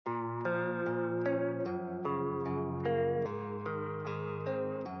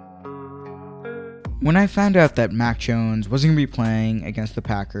When I found out that Mac Jones wasn't going to be playing against the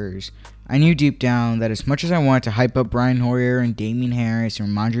Packers, I knew deep down that as much as I wanted to hype up Brian Hoyer and Damien Harris and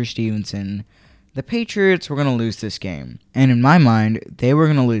Ramondre Stevenson, the Patriots were going to lose this game. And in my mind, they were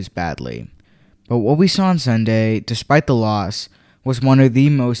going to lose badly. But what we saw on Sunday, despite the loss, was one of the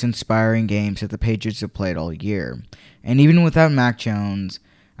most inspiring games that the Patriots have played all year. And even without Mac Jones,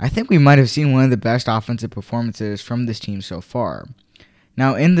 I think we might have seen one of the best offensive performances from this team so far.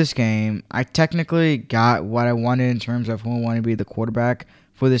 Now, in this game, I technically got what I wanted in terms of who I wanted to be the quarterback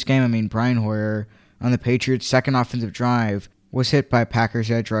for this game. I mean, Brian Hoyer, on the Patriots' second offensive drive, was hit by Packers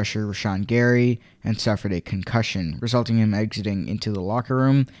edge rusher Rashawn Gary and suffered a concussion, resulting in him exiting into the locker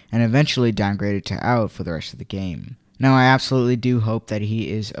room and eventually downgraded to out for the rest of the game. Now, I absolutely do hope that he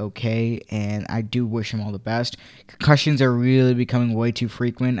is okay, and I do wish him all the best. Concussions are really becoming way too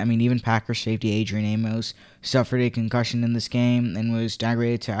frequent. I mean, even Packers safety Adrian Amos suffered a concussion in this game and was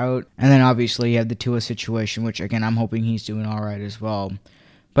downgraded to out. And then obviously you have the Tua situation, which again, I'm hoping he's doing all right as well.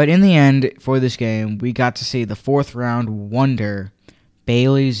 But in the end, for this game, we got to see the fourth round wonder,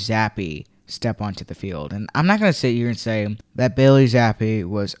 Bailey Zappi, step onto the field. And I'm not going to sit here and say that Bailey Zappi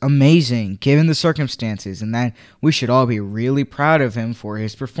was amazing given the circumstances and that we should all be really proud of him for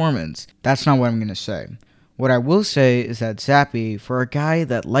his performance. That's not what I'm going to say. What I will say is that Zappi, for a guy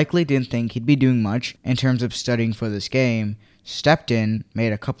that likely didn't think he'd be doing much in terms of studying for this game, stepped in,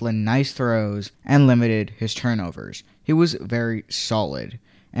 made a couple of nice throws, and limited his turnovers. He was very solid.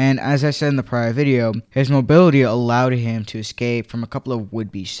 And as I said in the prior video, his mobility allowed him to escape from a couple of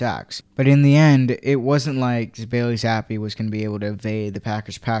would-be sacks. But in the end, it wasn't like Bailey Zappi was going to be able to evade the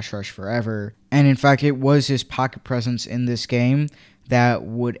Packers pass rush forever. And in fact, it was his pocket presence in this game that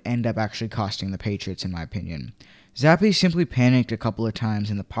would end up actually costing the Patriots, in my opinion. Zappi simply panicked a couple of times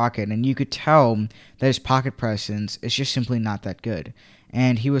in the pocket, and you could tell that his pocket presence is just simply not that good.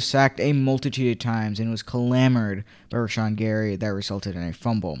 And he was sacked a multitude of times and was clamored by Rashawn Gary that resulted in a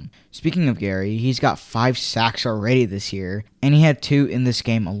fumble. Speaking of Gary, he's got 5 sacks already this year, and he had 2 in this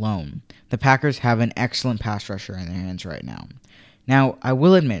game alone. The Packers have an excellent pass rusher in their hands right now. Now, I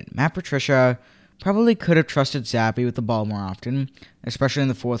will admit, Matt Patricia probably could have trusted Zappi with the ball more often, especially in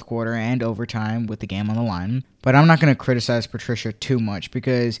the fourth quarter and overtime with the game on the line. But I'm not going to criticize Patricia too much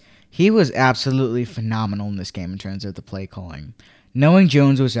because he was absolutely phenomenal in this game in terms of the play calling. Knowing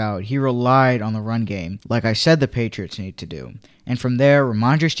Jones was out, he relied on the run game, like I said the Patriots need to do. And from there,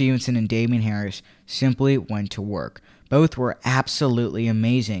 Ramondre Stevenson and Damien Harris simply went to work. Both were absolutely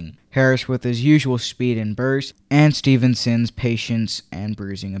amazing. Harris with his usual speed and burst, and Stevenson's patience and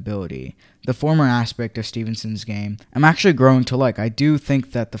bruising ability. The former aspect of Stevenson's game, I'm actually growing to like. I do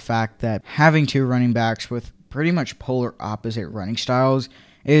think that the fact that having 2 running backs with pretty much polar opposite running styles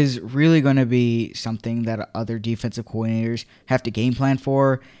is really going to be something that other defensive coordinators have to game plan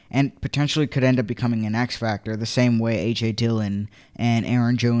for and potentially could end up becoming an X factor the same way A.J. Dillon and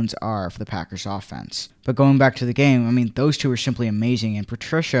Aaron Jones are for the Packers offense. But going back to the game, I mean, those 2 are simply amazing, and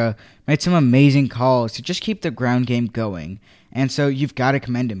Patricia made some amazing calls to just keep the ground game going, and so you've got to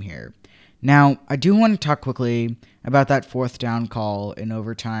commend him here. Now, I do want to talk quickly about that 4th down call in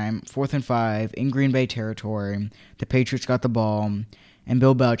overtime, 4th and 5 in Green Bay territory. The Patriots got the ball, and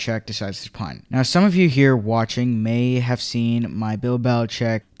Bill Belichick decides to punt. Now, some of you here watching may have seen my Bill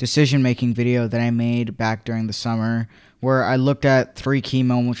Belichick decision-making video that I made back during the summer, where I looked at 3 key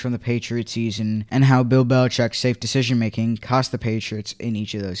moments from the Patriots season and how Bill Belichick's safe decision-making cost the Patriots in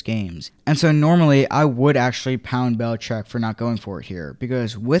each of those games. And so normally, I would actually pound Belichick for not going for it here,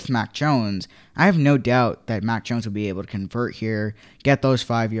 because with Mac Jones, I have no doubt that Mac Jones will be able to convert here, get those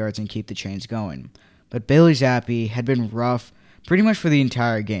 5 yards, and keep the chains going. But Bailey Zappi had been rough pretty much for the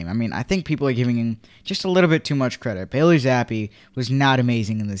entire game. I mean, I think people are giving him just a little bit too much credit. Bailey Zappi was not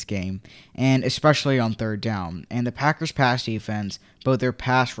amazing in this game, and especially on 3rd down. And the Packers' pass defense, both their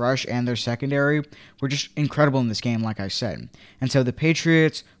pass rush and their secondary, were just incredible in this game, like I said. And so the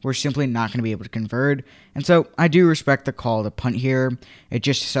Patriots were simply not going to be able to convert. And so I do respect the call to punt here. It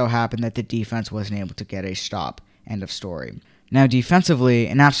just so happened that the defense wasn't able to get a stop. End of story. Now, defensively,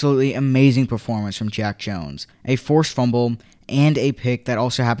 an absolutely amazing performance from Jack Jones. A forced fumble and a pick that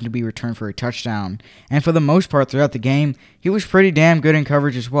also happened to be returned for a touchdown. And for the most part throughout the game, he was pretty damn good in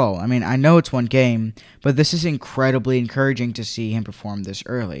coverage as well. I mean, I know it's one game, but this is incredibly encouraging to see him perform this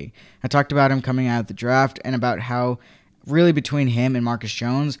early. I talked about him coming out of the draft and about how really between him and Marcus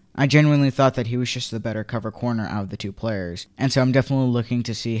Jones, I genuinely thought that he was just the better cover corner out of the 2 players. And so I'm definitely looking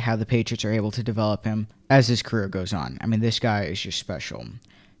to see how the Patriots are able to develop him as his career goes on. I mean, this guy is just special.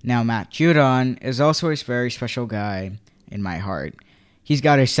 Now, Matt Judon is also a very special guy in my heart. He's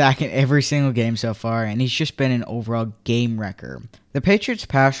got a sack in every single game so far, and he's just been an overall game wrecker. The Patriots'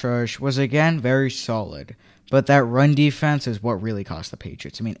 pass rush was again very solid, but that run defense is what really cost the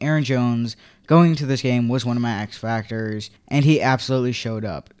Patriots. I mean, Aaron Jones going into this game was one of my X factors, and he absolutely showed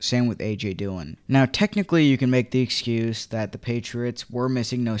up. Same with A.J. Dillon. Now, technically, you can make the excuse that the Patriots were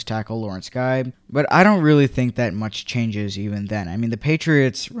missing nose tackle Lawrence Guy, but I don't really think that much changes even then. I mean, the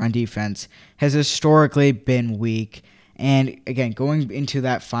Patriots' run defense has historically been weak. And again, going into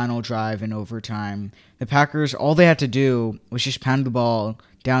that final drive in overtime, the Packers, all they had to do was just pound the ball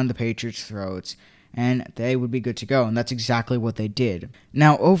down the Patriots' throats, and they would be good to go. And that's exactly what they did.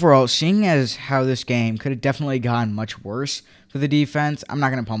 Now, overall, seeing as how this game could have definitely gotten much worse for the defense, I'm not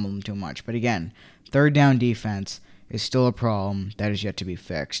going to pummel them too much. But again, third down defense is still a problem that is yet to be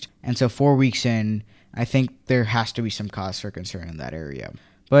fixed. And so 4 weeks in, I think there has to be some cause for concern in that area.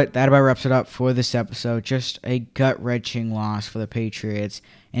 But that about wraps it up for this episode. Just a gut-wrenching loss for the Patriots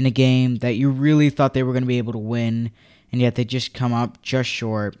in a game that you really thought they were going to be able to win, and yet they just come up just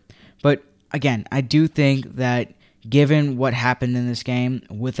short. But again, I do think that given what happened in this game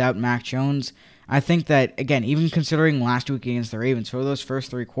without Mac Jones, I think that, again, even considering last week against the Ravens, for those first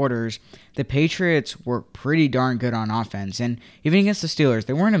 3 quarters, the Patriots were pretty darn good on offense. And even against the Steelers,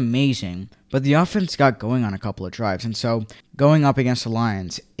 they weren't amazing, but the offense got going on a couple of drives. And so going up against the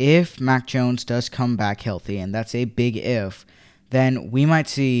Lions, if Mac Jones does come back healthy, and that's a big if, then we might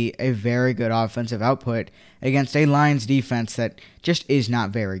see a very good offensive output against a Lions defense that just is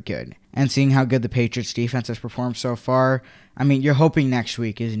not very good. And seeing how good the Patriots defense has performed so far, I mean, you're hoping next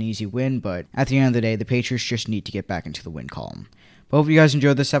week is an easy win, but at the end of the day, the Patriots just need to get back into the win column. But hope you guys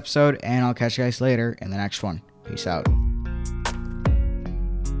enjoyed this episode, and I'll catch you guys later in the next one. Peace out.